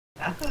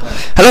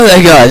Hello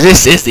there guys,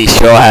 this is the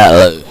Straw Hat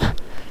Lou.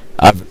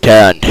 I've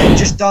returned. You've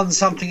just done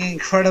something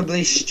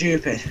incredibly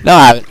stupid. No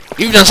I haven't.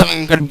 You've done something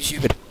incredibly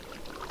stupid.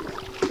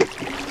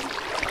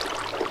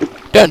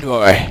 Don't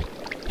worry.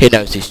 He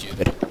knows he's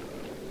stupid.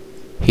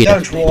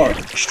 Don't worry,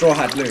 Straw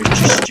Hat Lou is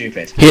just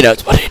stupid. He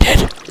knows what he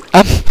did.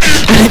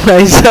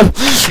 Anyways,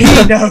 he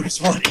knows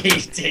what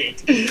he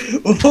did.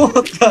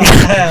 What the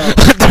hell?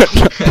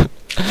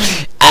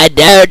 I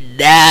don't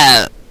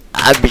know.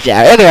 I'm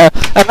sorry.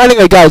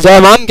 Anyway, guys, today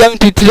I'm going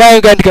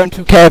to go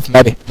into a cave,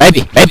 maybe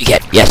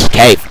cave. Yes,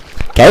 cave.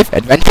 Cave,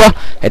 adventure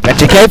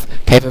cave,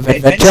 cave of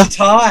adventure.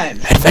 Time.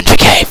 Adventure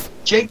cave.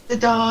 Jake the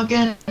dog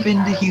and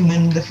been the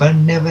human, the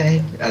fun never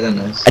ends. I don't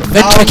know.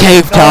 Adventure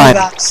cave time.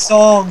 That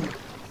song.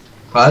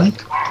 Fun?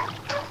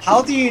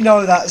 How do you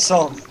know that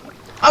song?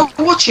 Oh,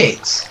 watch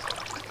it.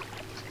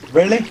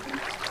 Really?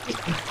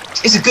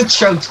 It's a good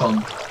show,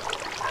 Tom.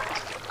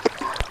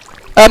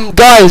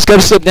 Guys, go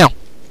to sleep now.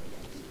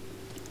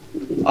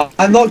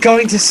 I'm not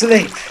going to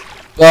sleep.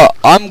 Well,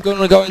 I'm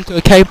gonna go into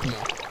a cave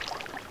now.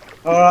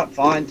 Alright,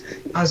 fine.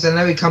 As then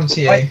let me come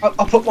to you. Wait,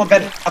 I'll put my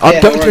bed up I'm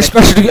here going to a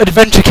special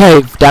adventure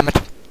cave, damn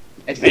it.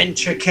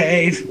 Adventure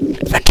cave.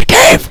 Adventure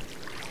cave.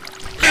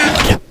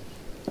 Lord,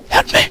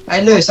 help me.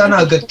 Hey Lewis, I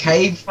know a good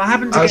cave.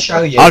 I'll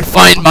show you. I'll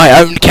find my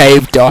own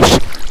cave, Josh.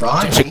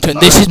 Right. Washington,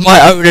 this is my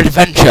own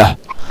adventure.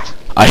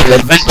 I shall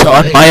adventure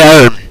on my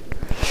own.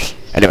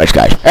 Anyways,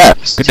 guys,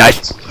 good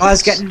night. I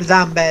was getting the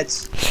damn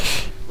beds.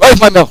 Where's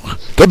my milk?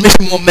 Give me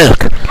some more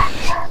milk.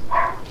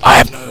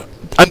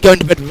 I'm going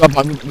to bed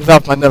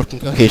without my milk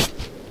and cookies.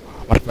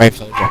 What a brave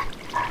soldier.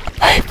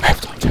 A brave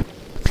soldier.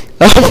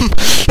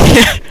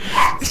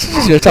 This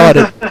is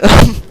retarded.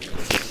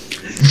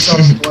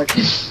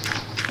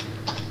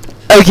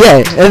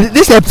 Okay,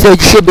 this episode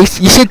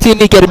you should see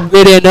me getting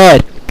really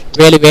annoyed.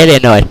 Really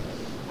annoyed.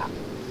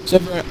 So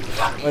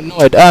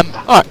annoyed.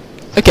 Alright,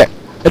 okay.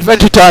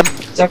 Adventure time.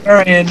 So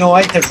very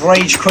annoyed that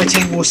rage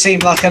quitting will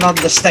seem like an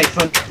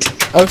understatement.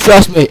 Oh,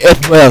 trust me,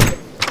 it will.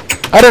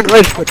 I don't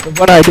rage quit, but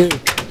when I do,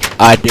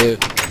 I do.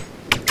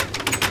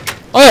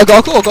 Oh yeah, I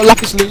got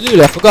lapis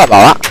lazuli. I forgot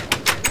about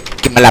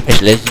that. Get my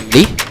lapis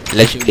lazuli.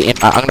 In.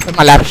 I'm gonna put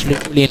my lapis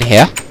lazuli in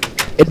here.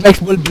 It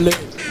makes wool blue.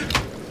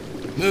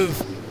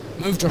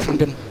 Move,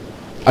 Joshington.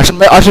 I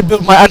should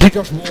build my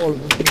anti-Josh wall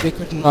with the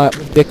curtain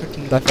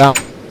I found.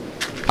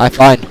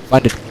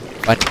 Find it.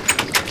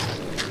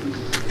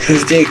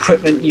 With the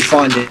equipment you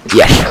find it.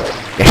 Yes,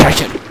 I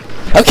should.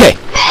 Okay,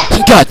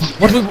 so guys,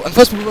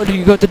 first what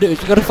you got to do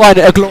is you got to find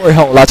a glory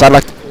hole, as I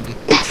like to call them.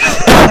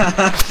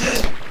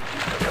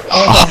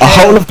 A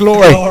hole of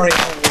glory.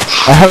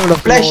 A hole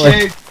of Bless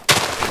glory. you.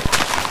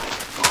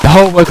 The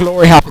hole where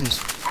glory happens.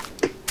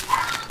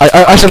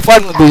 I shall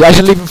find one of these. I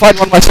shall even find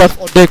one myself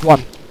or dig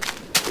one.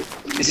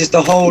 This is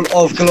the hole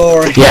of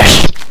glory.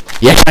 Yes,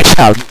 I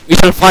shall. We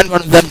shall find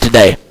one of them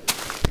today.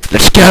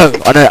 Let's go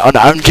on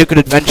our own chicken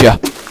adventure.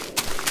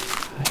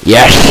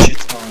 Yes.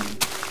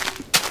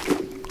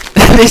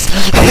 This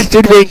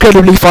should be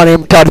incredibly funny.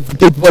 I'm tired of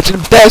people watching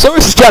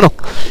Pterosaurus' channel.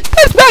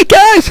 That's bad,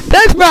 guys.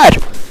 That's bad.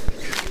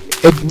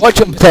 If you watch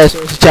on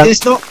Pterosaurus' channel,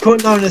 it's not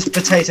known as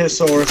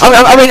Potatosaurus.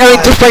 I mean,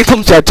 just plain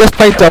thumbs.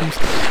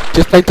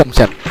 Just plain thumbs.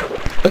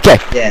 Okay.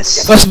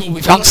 Yes. First of all,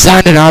 we found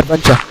sand in our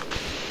adventure.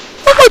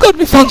 Oh my God,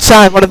 we found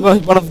sand. One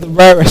of the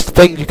rarest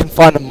things you can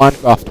find in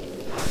Minecraft.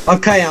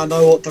 Okay, I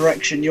know what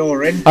direction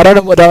you're in. I don't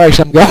know what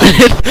direction I'm going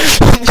in.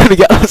 I'm gonna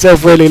get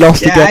myself really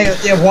lost again.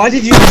 Yeah, why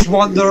did you just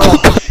wander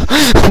off?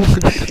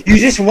 You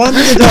just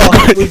wandered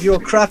off with your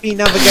crappy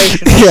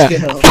navigation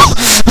skills.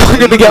 I'm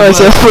gonna get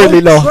myself really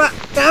lost.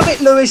 Damn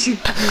it, Lewis, you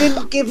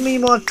didn't give me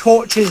my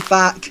torches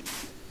back.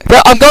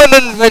 I'm going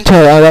on an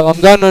adventure. I'm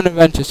going on an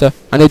adventure, so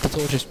I need the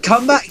torches.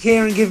 Come back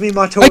here and give me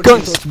my torches. Make your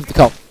own torches with the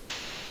coal.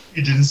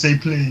 You didn't say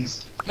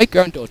please. Make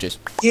your own torches.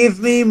 Give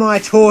me my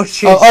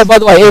torches. Oh, by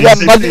the way,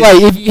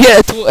 if you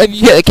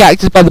hit a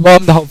cactus by the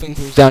bottom, the whole thing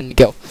falls down and you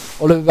get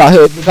all of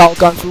it without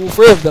going through all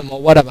three of them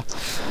or whatever.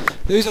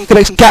 The reason I'm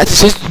collecting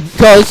cactuses is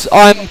because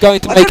I'm going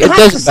to make a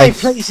desert base.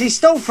 Please, he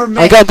stole from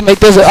me. I'm going to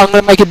make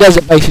a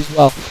desert base as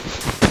well.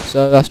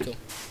 So that's cool.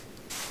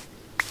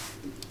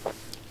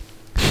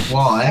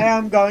 Why? I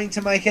am going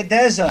to make a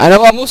desert. And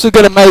I'm also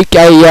going to make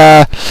a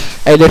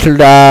little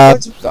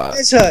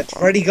desert.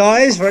 Ready,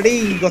 guys? Ready?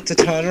 You got to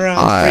turn around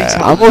 3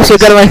 times. I'm also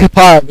going to make a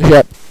pirate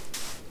ship.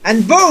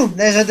 And boom!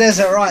 There's a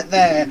desert right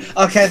there.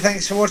 Okay,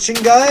 thanks for watching,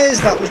 guys.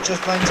 That was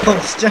just plain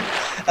Tom's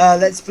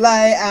Let's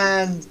Play,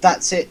 and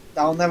that's it.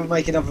 I'll never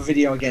make another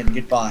video again.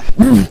 Goodbye.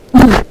 I'm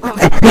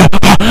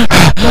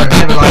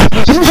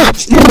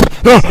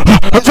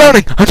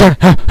drowning.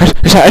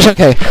 It's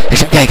okay.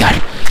 It's okay,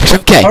 guys. It's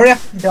okay. Hurry up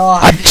and die.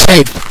 I've been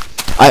saved.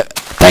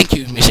 Thank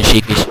you, Mr.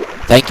 Sheepish.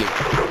 Thank you,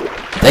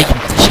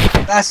 Mr. Sheep.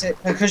 That's it.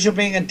 Because you're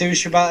being a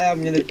douche about it,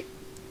 I'm gonna...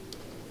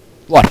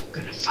 What? I'm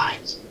gonna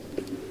fight.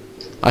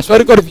 I swear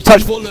to God, if you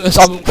touch Lewis,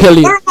 I will kill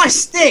you. Where are my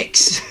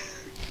sticks?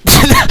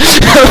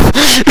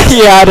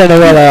 Yeah, I don't know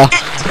where they are.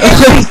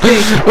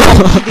 Everything.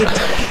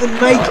 even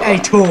make a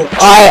torch.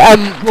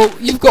 Well,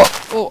 you've got.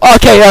 Oh,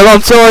 okay,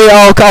 I'm sorry.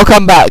 I'll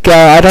come back.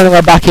 I don't know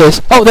where back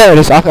is. Oh, there it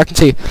is. I can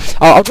see.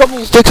 I'll drop all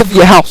the sticks over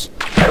your house.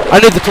 I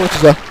need the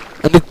torches though.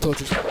 I need the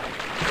torches.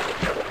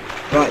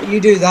 Right, you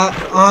do that.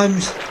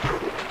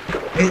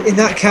 In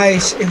that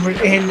case,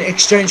 in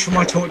exchange for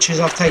my torches,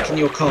 I've taken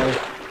your coal.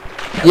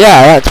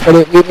 Yeah, that's but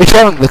we're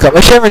sharing the cup.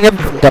 We're sharing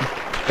everything, Dom.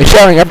 We're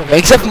sharing everything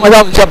except for my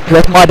diamond zone, because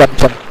that's my diamond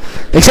zone.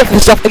 Except for the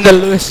stuff in the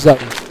Lewis zone.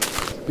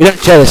 We don't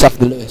share the stuff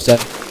in the Lewis zone.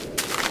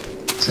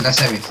 So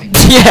that's everything.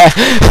 Yeah.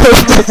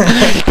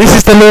 This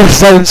is the Lewis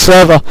zone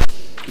server.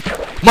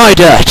 My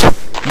dirt,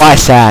 my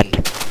sand,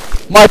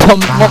 my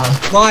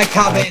my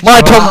cabbage,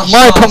 my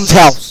Tom's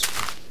house.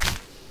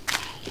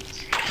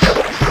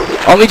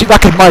 I'll meet you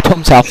back at my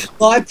Tom's house.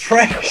 My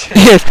precious.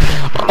 Yes.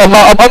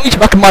 I'll meet you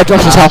back at my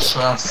Josh's house.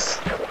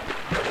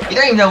 You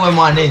don't even know where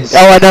mine is. Oh,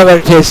 I know where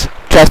it is.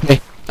 Trust me.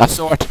 I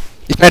saw it.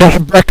 It's made out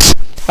of bricks.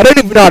 I don't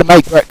even know how to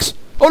make bricks.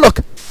 Oh look,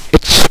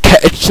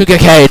 it's sugar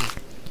cane.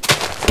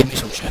 Give me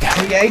some sugar.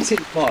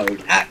 Creative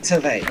mode.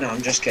 Activate. No,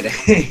 I'm just kidding.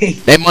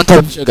 Name one type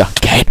of sugar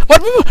cane. What?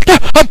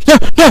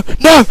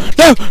 No!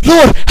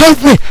 Lord,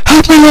 help me,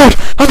 Lord.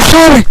 I'm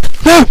sorry.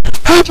 No,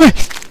 help me.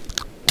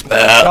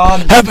 John,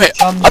 Help me.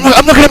 John, I'm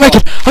not gonna make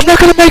it. I'm not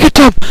gonna make it,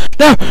 Tom.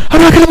 No,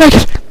 I'm not gonna make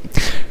it.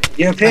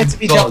 you appear to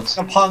be God. dying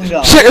of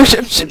hunger. Sick of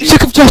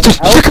justice.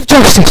 Sick of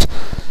justice.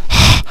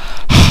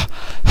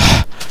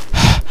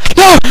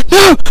 No!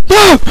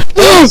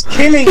 It's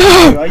killing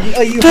you. Are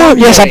you No!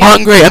 hungry? Yes, I'm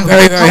hungry. I'm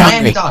very Come on,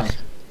 hungry. die.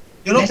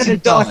 You're not Let going to him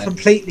die die.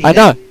 completely. I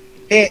know.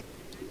 Here,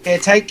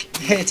 take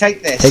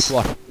this. Take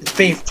what? It's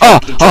beef Oh,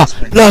 jerky,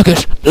 trust me.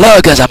 lurkers.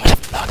 I must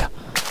have a lurker.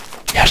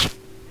 Yes.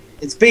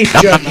 It's beef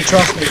Nom, nom, jerky, nom.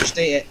 trust me, just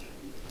eat it.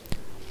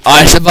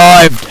 I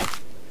survived.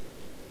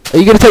 Are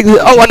you gonna take the?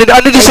 Oh, I need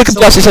a stick of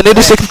justice. I need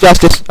a stick of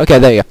justice. Okay,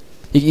 there you go.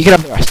 You can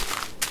have the rest.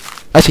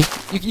 Actually,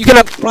 you can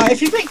have. Right,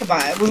 if you think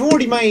about it, we've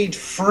already made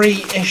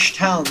three-ish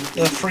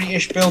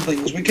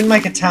buildings. We can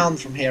make a town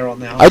from here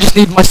on out. I just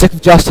need my stick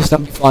of justice.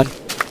 That'll be fine.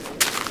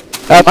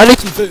 I need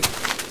some food.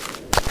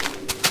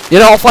 You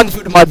know, I'll find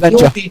food in my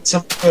adventure. You'll need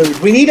some food.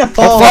 We need a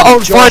farm. I'll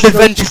Josh, find don't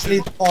adventure. just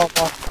leave the farm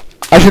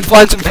off. I should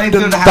find some Let me food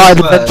in build a my house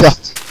adventure.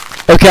 first.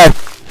 Okay,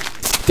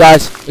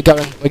 guys, we're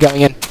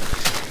going in.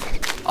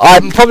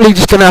 I'm probably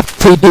just gonna have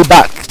to TP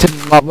back to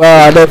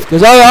where I live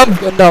because I'm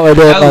got no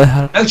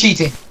idea. No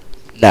cheating.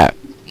 No.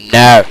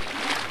 No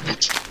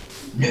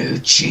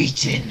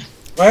cheating.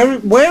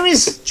 Where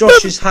is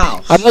Josh's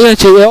house? I'm not gonna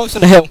cheat. We're always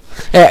on a hill.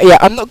 Yeah,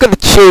 I'm not gonna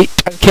cheat.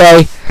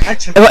 Okay.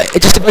 Actually,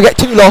 If I get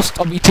too lost,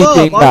 I'll be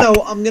TPing I back. know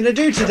what I'm gonna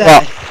do today.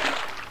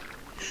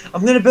 What?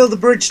 I'm gonna build a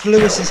bridge to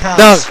Lewis's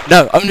house.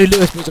 No. Only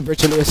Lewis builds a bridge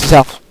to Lewis's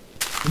house.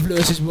 With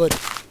Lewis's wood.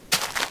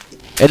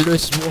 And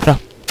Lewis's water.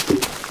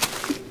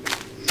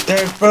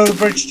 Build a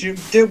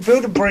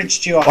bridge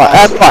to your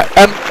house.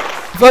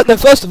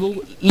 First of all,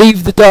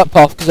 leave the dirt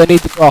path because I need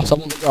the grass. I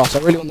want the grass. I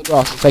really want the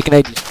grass. It's taking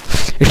ages.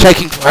 It's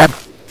taking forever.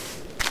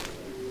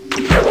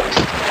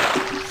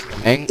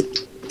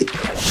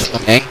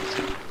 Swimming.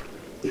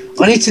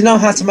 I need to know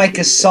how to make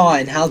a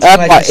sign. How to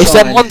make a It's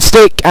sign. 1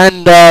 stick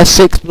and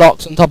 6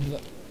 blocks on top of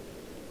it.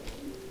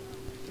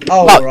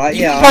 Oh, Well, right,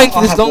 you've yeah. been playing for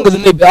I'll this have longer to-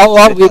 than me,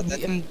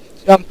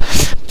 but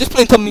just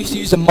playing Tom used to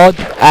use a mod,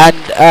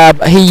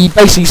 and he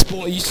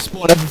basically used to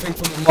spawn everything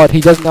from the mod.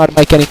 He doesn't know how to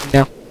make anything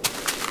now.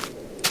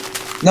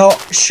 No,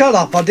 shut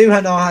up. I do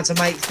know how to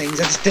make things.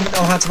 I just didn't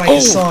know how to make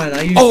a sign.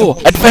 I used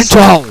the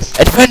Adventure hole!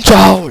 Adventure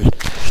hole!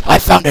 I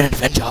found an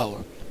adventure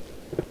hole.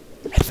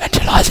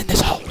 Adventure lies in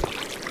this hole.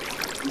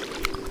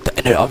 The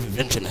inner of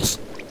adventureness.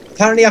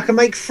 Apparently I can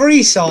make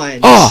 3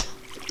 signs. Oh!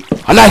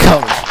 I like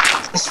holes.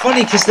 It's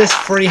funny because there's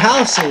 3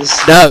 houses.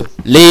 No,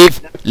 leave.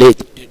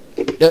 Dude.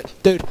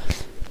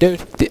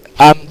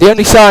 The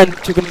only sign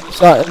which you're gonna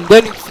decide,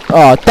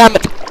 oh, damn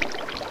it.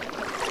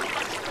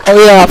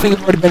 Oh yeah, I think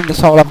I've already been in this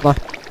hole, haven't I?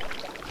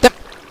 Damn.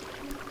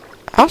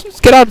 How am I supposed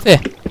to get out of here?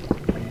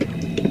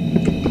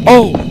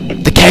 Oh,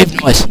 the cave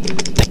noise.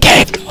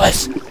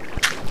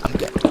 I'm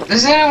good.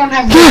 Does anyone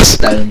have Yes!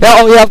 redstone? Yeah,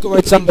 oh yeah, I've got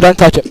redstone, but don't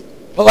touch it.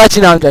 Well,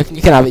 actually, no, I'm joking.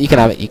 You can have it.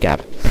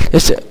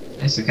 It's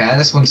It's okay, I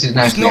just wanted to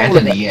know if you not had all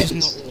of any it. yet.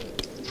 It's not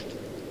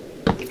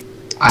all of it.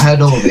 I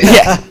heard all of it.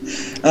 Yeah.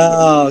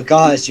 Oh,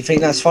 guys, do you think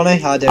that's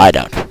funny? I do. I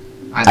don't.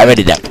 I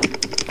really don't.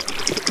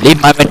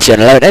 Leave my adventure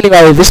alone.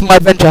 Anyway, this is my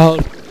adventure hole.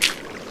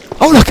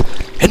 Oh look!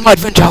 In my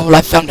adventure hole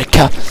I found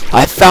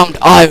I found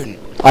iron.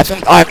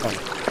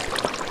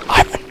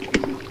 Iron.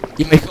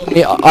 You may call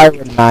me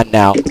Iron Man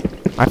now.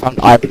 I found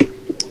iron.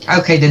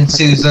 Okay then,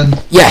 Susan.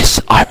 Yes,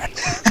 iron.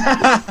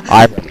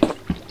 Iron.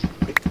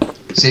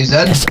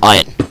 Susan? Yes,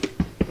 iron.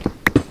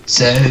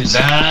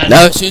 Susan!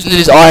 No, Susan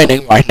is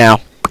ironing right now.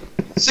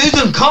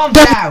 Susan, calm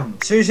down!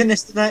 Susan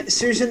is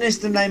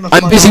the name of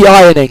I'm my busy mother.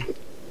 ironing.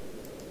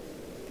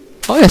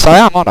 Oh yes, I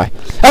am, aren't I?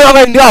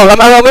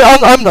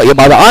 I'm not your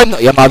mother. I'm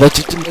not your mother.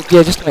 Just to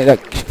make that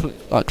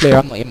clear.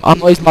 I'm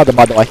not his mother,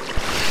 by the way.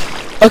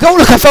 Okay, oh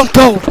look, I found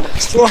gold.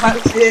 Straw Hat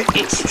Theory,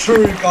 it's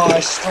true,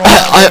 guys. Straw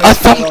I Hat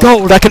found Theory.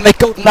 gold. I can make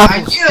golden I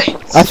apples. knew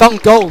it! I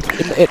found gold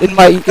in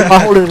my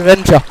whole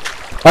adventure.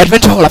 My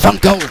adventure hole. I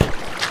found gold.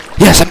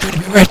 Yes, I'm going to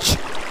be rich.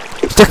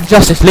 Stick of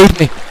Justice, lead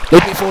me.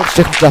 Lead me forward,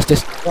 Stick of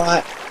Justice.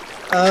 Right.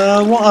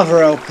 What other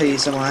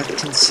LPs am I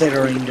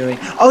considering doing?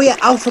 Oh yeah,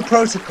 Alpha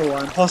Protocol.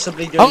 I'm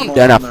possibly doing I'm more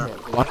going on to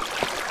that. one.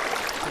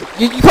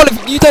 You can't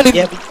even, you don't even...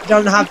 Yeah, but you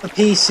don't have the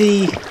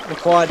PC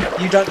required.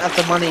 You don't have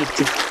the money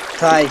to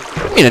play.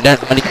 I mean, I don't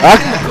have money.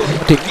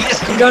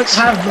 You don't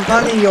have the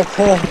money, you're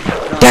poor.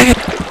 No. Dang it.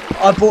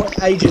 I bought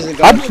it ages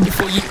ago. I bought it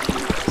before you.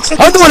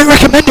 I'm the one who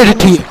recommended it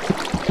to you.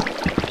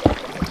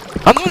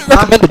 I'm the one who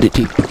recommended it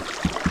to you.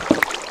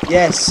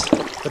 Yes,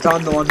 but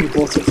I'm the one who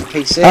bought it for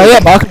PC. Oh yeah,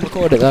 but I can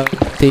record it though on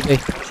TV.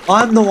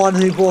 I'm the one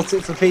who bought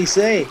it for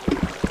PC.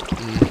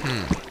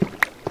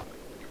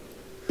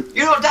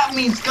 You know what that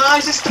means,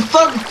 guys? It's the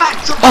fun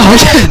fact of the Oh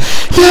day.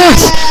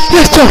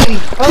 yes, Josh.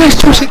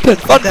 Yes, Josh, it's good.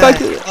 Fun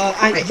fact.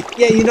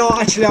 Yeah, you know,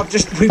 actually,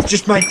 we've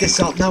just made this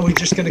up. Now we're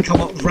just going to come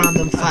up with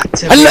random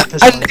facts And every look,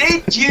 episode.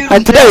 Did you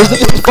And today is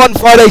the Fun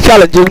Friday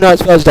challenge, even though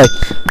it's Thursday.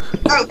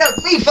 No,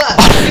 me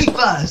first. Me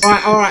first.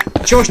 Alright.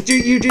 Josh,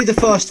 you do the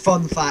first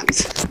fun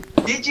fact.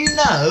 Did you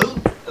know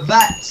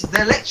that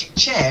the electric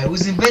chair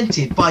was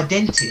invented by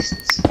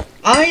dentists?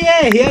 Oh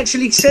yeah, he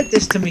actually said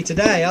this to me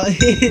today.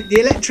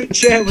 The electric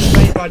chair was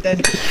made by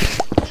dentists.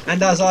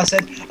 And as I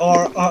said,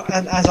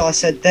 and as I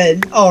said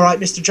then, all right,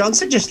 Mr.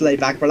 Johnson, just lay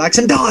back, relax,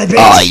 and die, bitch.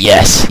 Oh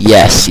yes.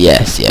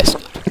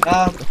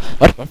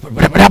 What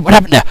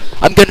happened there?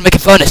 I'm going to make a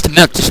furnace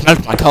to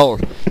smelt my coal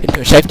into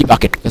a safety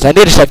bucket because I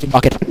need a safety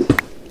bucket.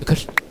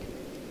 Because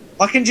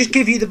I can just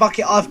give you the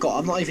bucket I've got.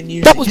 I'm not even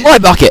using that was it. my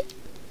bucket.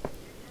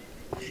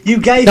 You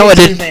gave No, I it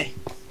to didn't. me.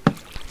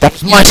 That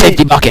was my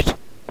safety bucket.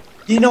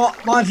 You know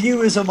what? My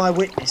viewers are my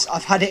witness.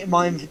 I've had it in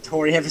my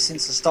inventory ever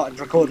since I started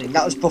recording.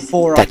 That was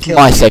before I That's killed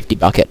my you. safety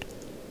bucket.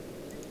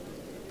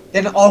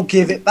 Then I'll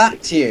give it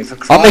back to you for I'll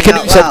crying make a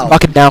out new safety loud.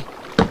 bucket now.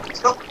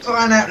 Stop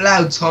crying out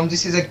loud, Tom.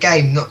 This is a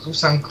game, not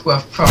some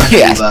worth crying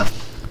Yes. over.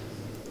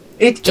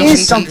 It Johnson,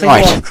 is something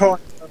right. worth crying.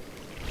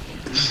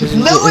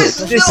 No,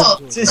 it's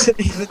not. This isn't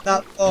even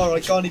that far. I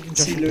can't even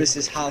see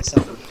Lewis's house.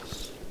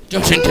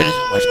 Joshington is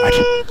always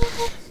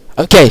right.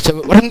 Okay, so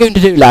what I'm going to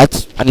do,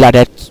 lads and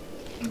ladettes,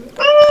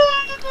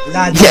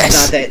 Lads,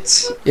 Yes.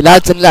 ladettes. you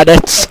lads and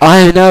ladettes, I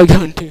am now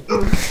going to.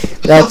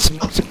 That's.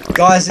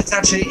 Guys,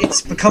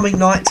 it's becoming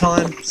night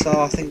time, so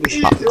I think we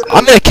should.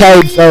 I'm in a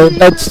cave, so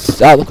bed's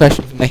out of the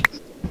question for me.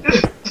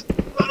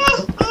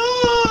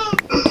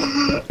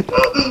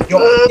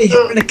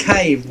 You're in a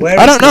cave. Where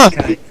I is don't know.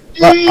 this cave?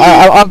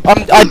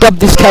 But I dubbed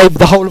this cave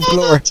the Hole of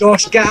Glory.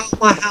 Josh, get out of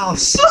my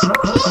house.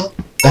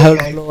 The Hole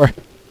of Glory.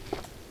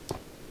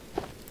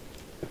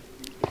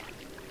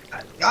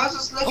 I was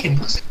just looking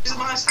because it's a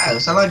nice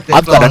house. I like the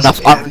I've got glass enough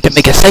bit. iron to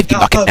make a safety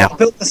bucket I now.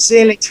 built the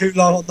ceiling too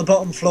low on the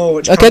bottom floor,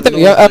 which Okay, kinda then,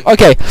 yeah, annoys me.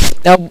 okay.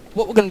 Now,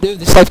 what we're going to do with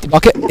this safety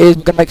bucket is we're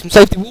going to make some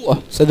safety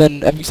water. So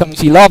then, every time we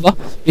see lava,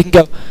 we can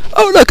go,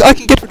 oh look, I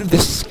can get rid of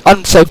this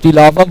unsafety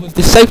lava with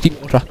this safety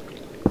water.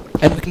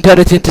 And we can turn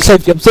it into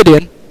safety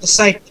obsidian. The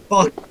safety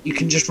bucket, you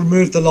can just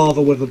remove the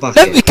lava with a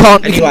bucket. No, we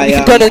can't. Anyway, we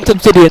can turn it into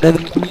obsidian and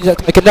then we can use that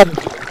to make another.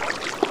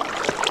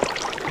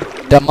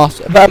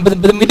 Dumbass. But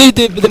then we do need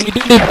an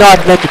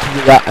ender to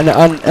do that, and no,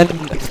 an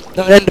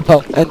ender pearl.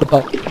 We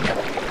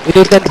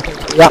need an ender pearl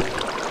to do that.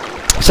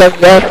 So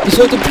you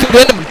sort of kill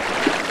the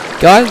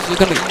enderman, guys. You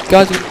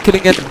guys are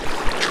killing enderman.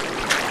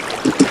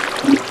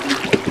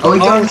 Are we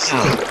going Oh, to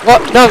sleep?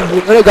 What? No,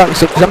 we're not going to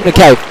sleep because I'm in a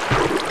cave.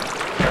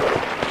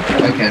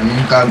 Okay,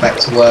 I'm going back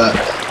to work.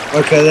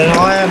 Okay, then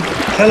I am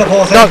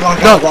teleporting No,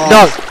 like no, a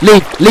boss. no.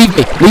 Leave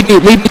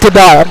me to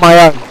die on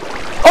my own.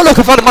 Oh look,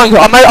 I found a mine.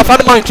 I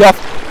found a mine shaft.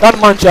 Found a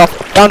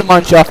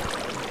mine shaft.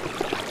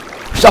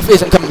 Stuff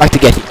isn't coming back to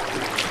get it.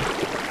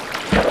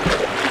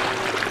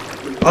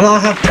 And I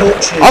have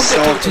torches, I've got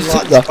so I torches can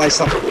light too, this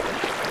place up.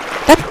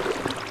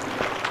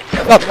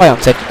 By the way,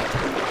 I'm safe.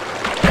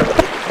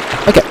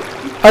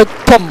 Okay.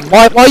 Tom,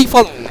 why are you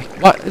following me?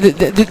 Why,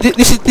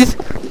 this is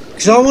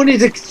Because I wanted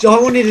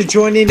to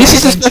join in this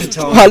is a Adventure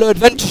special Time. Hello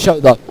Adventure show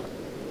though.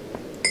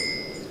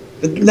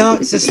 But no,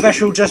 it's a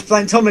special Just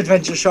Plain Tom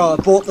Adventure show. I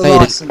bought the No, you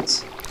didn't.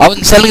 license. I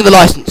wasn't selling the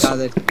license. Yeah,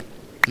 then.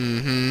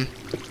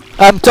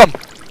 Tom.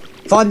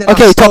 Fine then,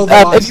 Okay, I stole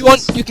Tom. the If you want,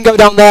 license. you can go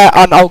down there,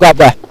 and I'll go up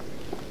there.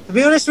 To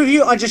be honest with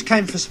you, I just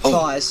came for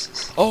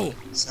supplies. Oh.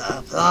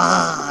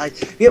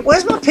 Supplies. Yeah,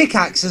 where's my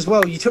pickaxe as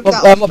well? You took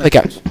that What off me.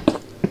 pickaxe?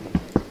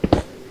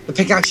 The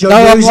pickaxe you're No,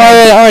 I using.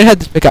 already had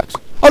this pickaxe.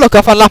 Oh look,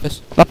 I found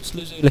lapis. Lapis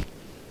lazuli.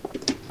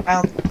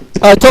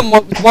 Tom,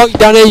 while you're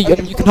down here,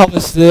 you can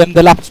harvest the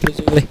lapis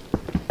lazuli.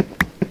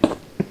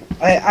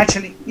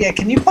 Actually, yeah,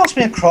 can you pass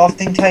me a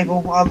crafting table?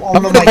 I'm I've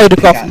gonna already make made a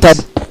crafting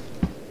table.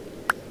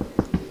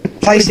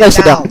 Place Place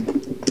it it down.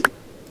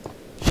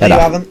 Shut No,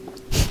 you up. haven't.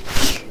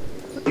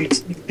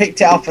 You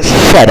picked it up as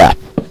Shut up.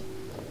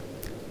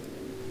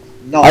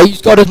 no. I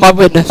used God as my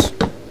witness.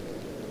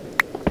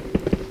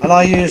 And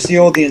I use the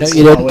audience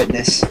No, you as my didn't.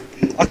 witness.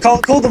 I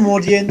can't call them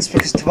audience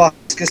because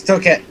Tabascus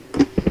took it.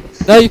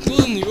 No, you call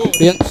them the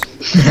audience.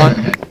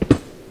 Fine.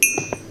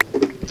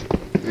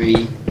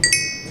 3.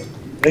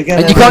 We're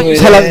gonna And you can't do use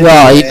it hello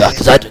anyway. either,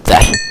 because I did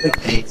that. Do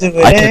I it took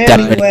that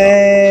already.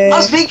 anyway.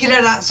 I'm speaking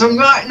of that song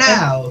right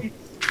now.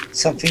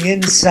 Something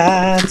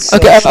inside.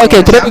 Okay,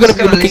 okay, today I'm we're going just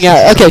to be gonna looking listen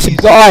at, to okay, so some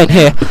we've got iron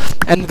here,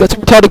 and we've got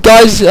two retarded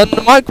guys on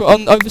the micro,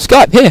 over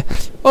Skype, here.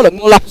 Oh look,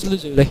 more lapis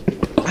lazuli.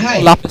 More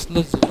Hey, lapis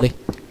lazuli.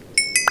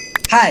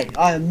 Hey,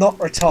 I am not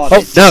retarded.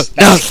 Oh,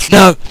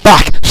 no,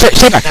 back!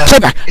 Stay back, No, stay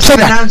back, it's stay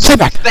back, pronounced stay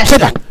back, stay special.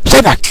 back,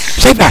 stay back,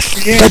 stay back,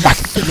 Yeah. stay back.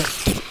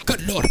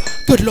 Good lord,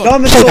 good lord,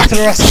 Diamond stay sword back, to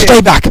the rescue.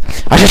 stay back.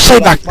 I said stay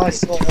back, My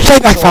sword, stay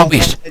back, sword,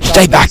 Falbies, my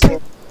stay diamond back,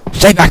 sword.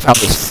 stay back,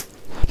 Falbies.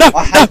 No,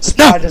 I hate no,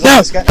 spiders on no,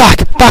 this game.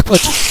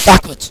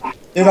 backwards.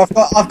 Dude, I've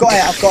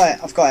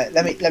got it.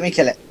 Let me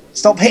kill it.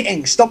 Stop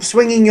hitting. Stop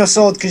swinging your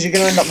sword because you're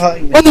gonna end up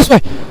hurting me. Run this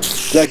way.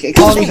 Look, it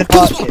Kill can't this even one, hurt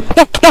kill you. this one.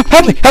 No,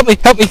 help me.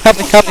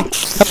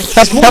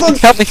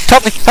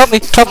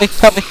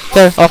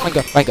 There. Oh,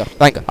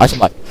 thank God. I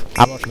survived.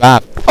 I'm not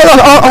survived.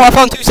 Oh, I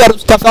found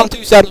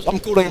two saddles. I'm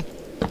cooling them.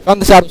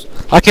 Found the saddles.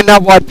 I can now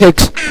ride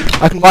pigs.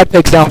 I can ride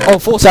pigs now. Oh,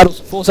 four saddles.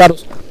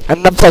 And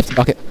another safety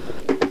bucket.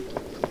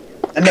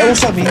 And it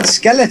also means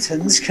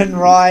skeletons can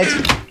ride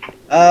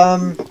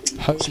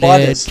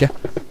spiders.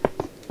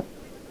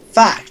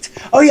 Fact.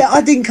 Oh yeah,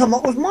 I didn't come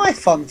up with my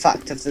fun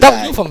fact of the That was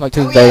day. your fun fact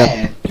of Oh, the day yeah.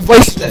 then. You've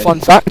wasted your fun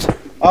fact.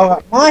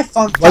 Alright, my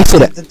fun fact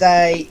Wasted of it. the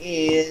day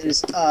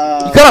is You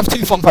can't have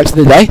two fun facts of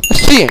the day.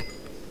 That's cheating.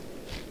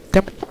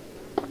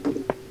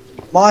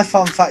 my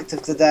fun fact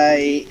of the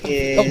day Oh,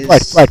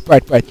 is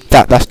right.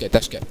 That's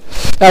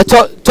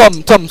good.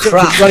 Tom, so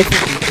Crap. you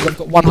I've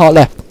got one heart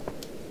left.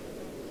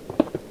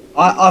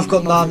 I've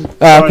got none.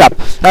 Sorry.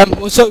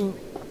 Crap. So,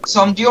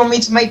 Tom, do you want me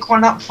to make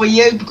one up for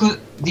you? Because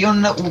do you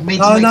want me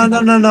to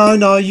make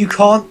No, you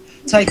can't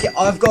take it.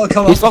 I've got to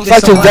come his up fun with this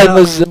fact of on the my day own.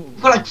 was,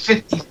 I've got like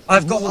 50.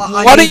 I've got.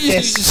 Why I don't need you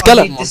this. use the I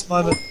skeleton need this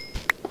one? moment.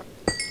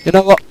 you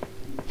know what?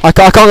 I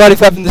can't go any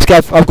further in this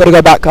cave. I've got to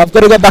go back. I've got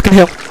to go back and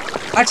heal.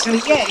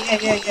 Actually,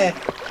 yeah.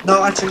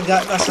 No, actually,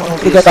 that's an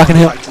I've got to obvious go back and fun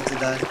heal. fact of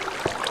today.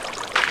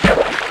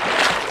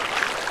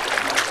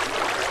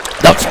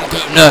 Not from go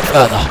no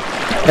further.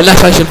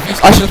 Unless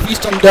I should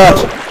feast on dirt.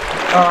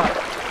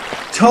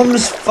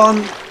 Tom's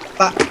fun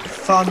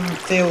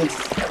field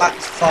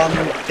fact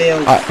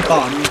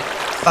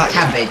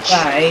Cabbage.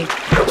 day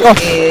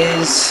Josh,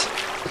 is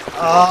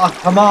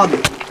come on.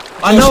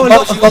 I know a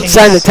lot of not things.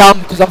 saying the town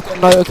because I've got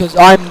no, because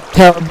I'm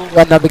terrible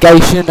at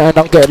navigation and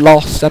I'll get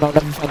lost and I'll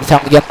never find the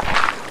town again.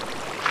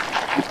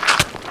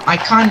 I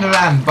kind of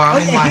am, but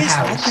I'm in my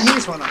house.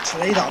 Here's one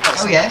actually that I bet Oh,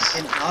 someone yes.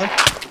 didn't know.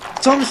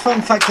 Tom's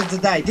fun fact of the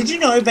day. Did you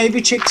know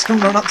baby chicks can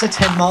run up to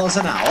 10 miles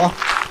an hour?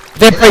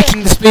 They're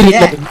breaking the speeding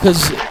Yeah. limit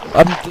because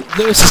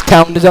Lewis's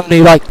town is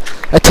only like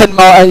a 10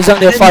 mile, is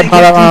only a Then 5 they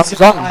mile get an hour beaten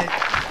zone. by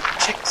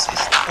Chicks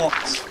is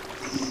box.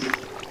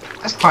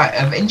 That's quite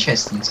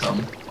interesting,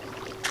 Tom.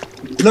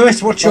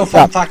 Lewis, what's your What's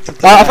fun that? fact of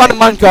the I day? found a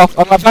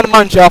Minecraft. I found a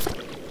Minecraft.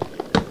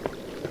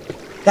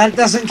 That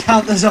doesn't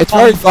count as a It's fun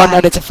very fun fact.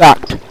 and it's a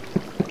fact.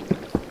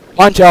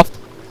 Minecraft.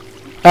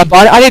 But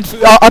I need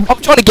food. I'm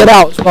trying to get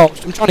out as well.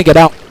 I'm trying to get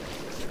out.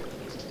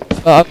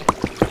 I'm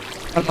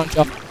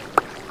Minecraft.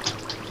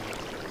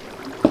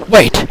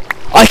 Wait,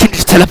 I can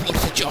just teleport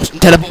to Josh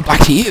and teleport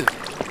back to you.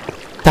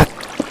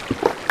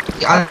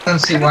 I don't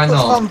see why The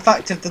not. fun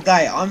fact of the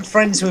day. I'm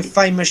friends with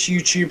famous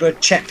YouTuber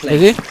Cheplin.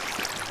 Is he?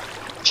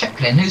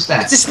 Chaplin, who's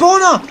that? It's a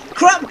spawner!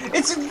 Crap!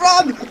 It's a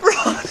run!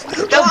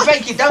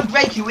 Don't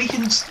break it, we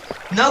can...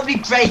 Nobody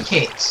break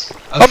it.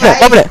 One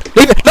Okay? minute.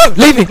 Leave it. No,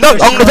 leave me. No,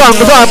 I'm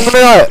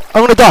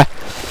gonna die.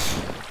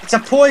 It's a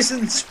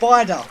poison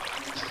spider.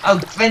 Oh,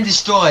 then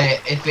destroy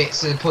it if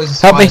it's a poison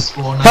Help me.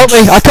 spider spawner. Help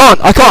me. I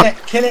can't.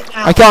 Kill it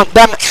now. I can't.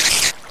 Damn it.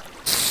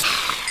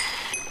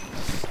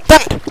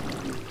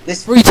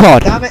 This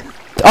Retard. Damn it.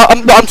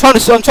 I'm trying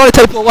to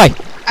teleport away.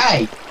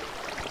 Hey!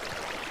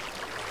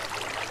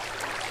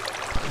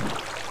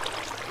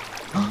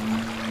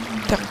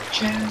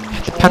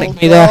 Panic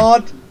me Oh, there.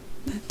 God.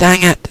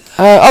 Dang it.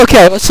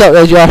 Okay, what's up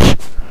there, Josh?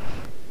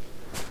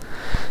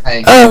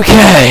 Hey.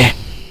 Okay.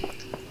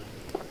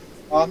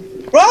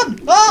 Run!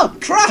 Oh,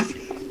 crap!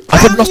 I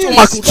have Damn lost you, all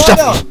my cool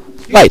spider! stuff.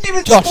 You Wait, didn't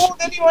even Josh. spawn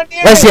anywhere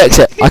near Where's it. the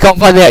exit? I can't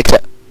find the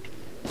exit.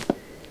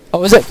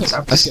 Oh, is it? It's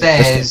up the That's good, that's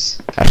good.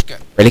 stairs. That's good.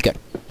 Really good.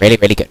 Really,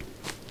 really good.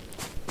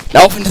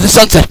 Now off into the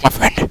sunset, my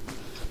friend.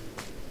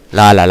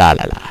 La la la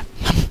la la.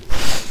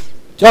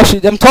 Josh,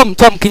 Tom,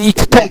 can you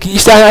stay in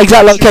that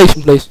exact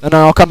location, please? And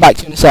then I'll come back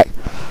to you in a sec.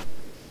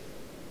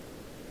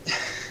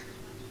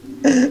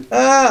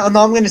 And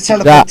I'm going to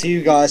teleport That. to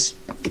you guys.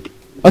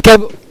 Okay,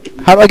 but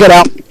how do I get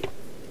out?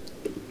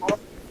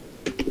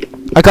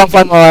 I can't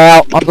find my way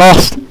out. I'm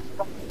lost.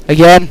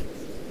 Again.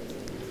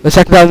 The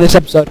second time in this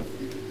episode.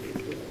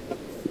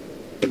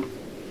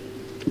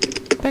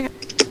 Dang it.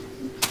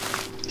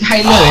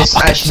 Hey Lewis,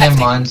 fucking actually never safety.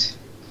 mind.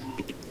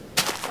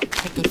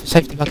 Thank God for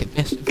safety bucket,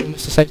 miss. If we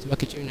missed the safety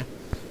bucket junior.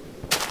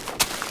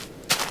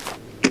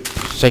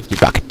 Safety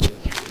bucket junior.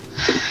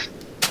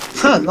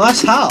 Huh,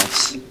 nice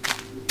house.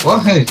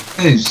 What?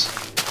 Whose?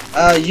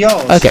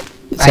 Yours. Okay,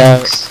 so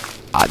Thanks.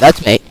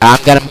 that's me. I'm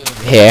gonna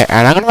move here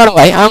and I'm gonna run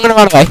away.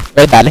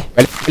 Really badly.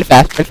 Really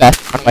fast.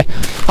 Run away.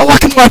 Oh, I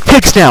can ride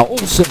pigs now.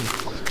 Awesome.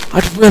 I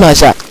just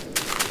realised that.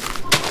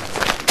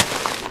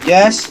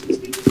 Yes.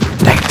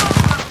 Dang it.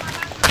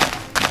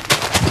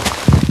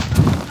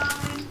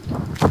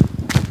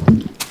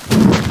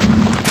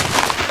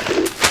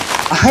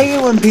 hate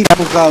it when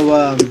people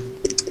go,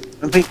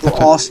 when people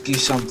ask you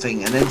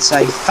something and then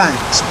say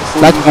thanks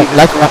before Like, you even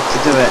like, have to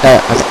do it.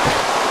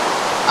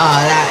 Oh,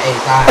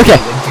 that Okay.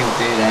 when people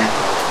do that.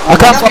 I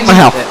can't find my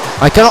house. It.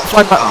 I cannot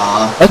find my.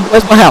 Oh,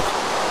 Where's my house?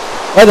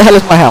 Where the hell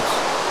is my house?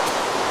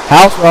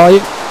 House, where are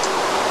you?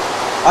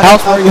 I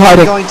House, don't where are know, you I'm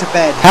hiding? going to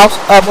bed. House,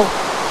 well,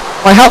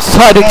 my house is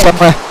hiding Bed.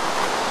 somewhere.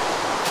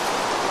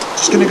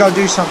 Just gonna go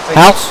do something.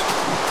 House,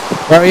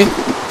 where are you?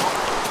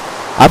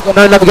 I've got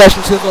no navigation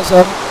skills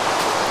whatsoever,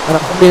 and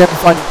I'm probably never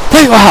find you.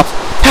 There you are, house!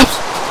 House!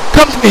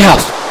 Come to me,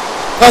 house!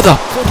 Brother,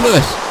 Fort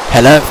Lewis!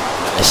 Hello,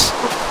 Fort Lewis.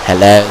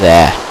 Hello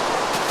there.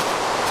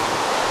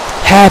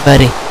 Hey,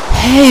 buddy.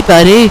 Hey,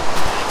 buddy.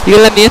 You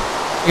gonna let me in?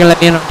 You gonna let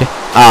me in, aren't you?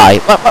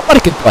 Aye, what a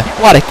good boy.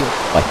 What a good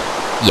boy.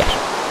 Yes.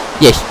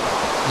 Yes.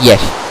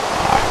 Yes, you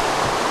are.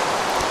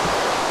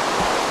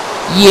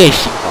 Yes,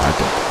 you are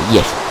good.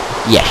 Yes.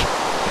 Yes.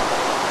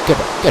 Good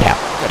help.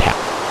 Good help.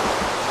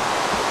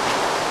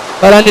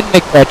 But I need to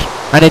make bread.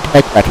 I need to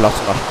make bread. Lots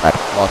of bread.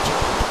 Lots of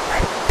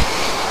bread.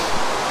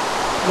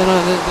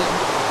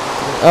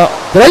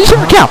 Did I just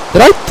hear a cow?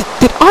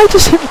 Did I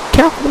just hear a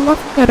cow for the life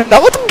of me? I don't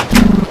know. What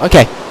the...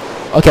 Okay.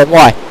 Okay,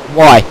 why?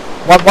 Why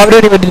would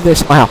anyone do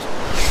this in my house?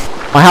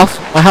 My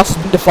house has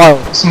been defiled.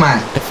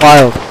 smash.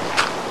 Defiled.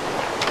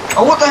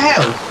 Oh, what the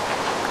hell?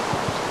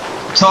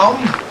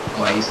 Tom?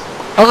 Wait.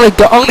 I'm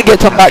gonna get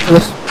Tom back for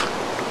this.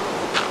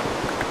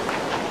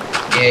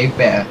 Yeah, you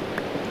better.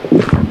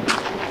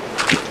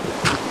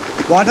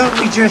 Why don't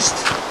we just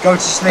go to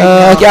sleep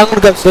now? Okay, I'm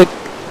gonna go to sleep.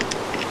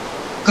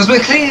 Because we're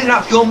cleaning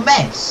up your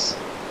mess.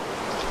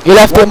 You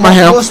left it in my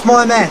house. What's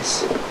my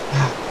mess?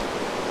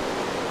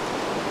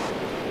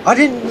 I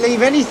didn't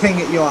leave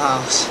anything at your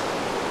house.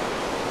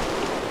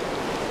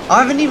 I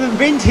haven't even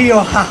been to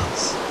your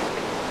house.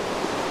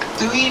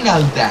 Do we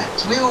know that?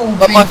 We've all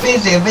But been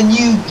busy when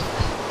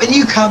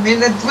you come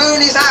in and ruin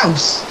his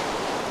house.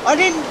 I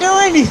didn't do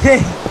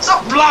anything.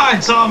 Stop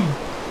lying, Tom.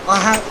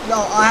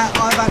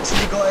 I've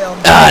actually got it on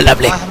tape. Ah,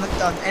 lovely. I haven't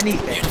done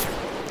anything.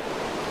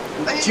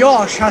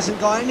 Josh hasn't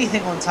got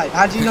anything on tape.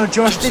 How do you know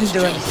Josh didn't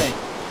do anything?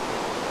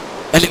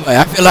 Anyway,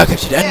 I feel like I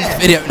should end Yeah.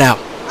 this video now.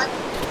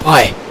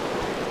 Goodbye.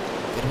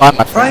 Goodbye,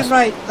 my Frame friends.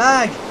 rate,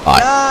 lag.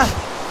 Bye. Ah.